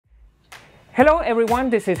Hello everyone,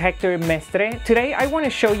 this is Hector Mestre. Today I want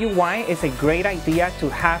to show you why it's a great idea to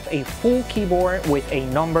have a full keyboard with a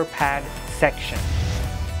number pad section.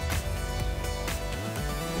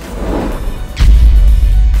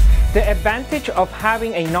 The advantage of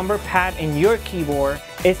having a number pad in your keyboard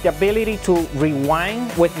is the ability to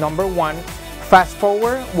rewind with number 1, fast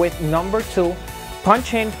forward with number 2,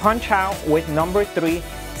 punch in, punch out with number 3,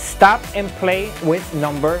 stop and play with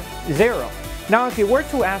number 0. Now, if you were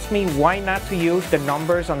to ask me why not to use the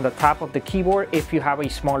numbers on the top of the keyboard if you have a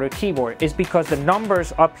smaller keyboard, it's because the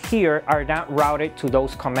numbers up here are not routed to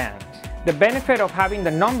those commands. The benefit of having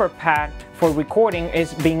the number pad for recording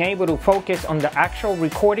is being able to focus on the actual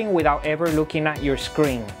recording without ever looking at your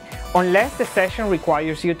screen, unless the session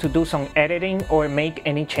requires you to do some editing or make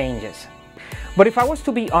any changes. But if I was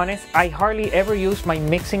to be honest, I hardly ever use my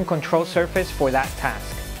mixing control surface for that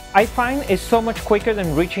task. I find it's so much quicker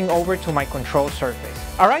than reaching over to my control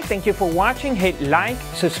surface. Alright, thank you for watching. Hit like,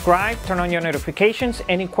 subscribe, turn on your notifications.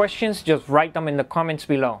 Any questions, just write them in the comments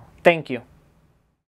below. Thank you.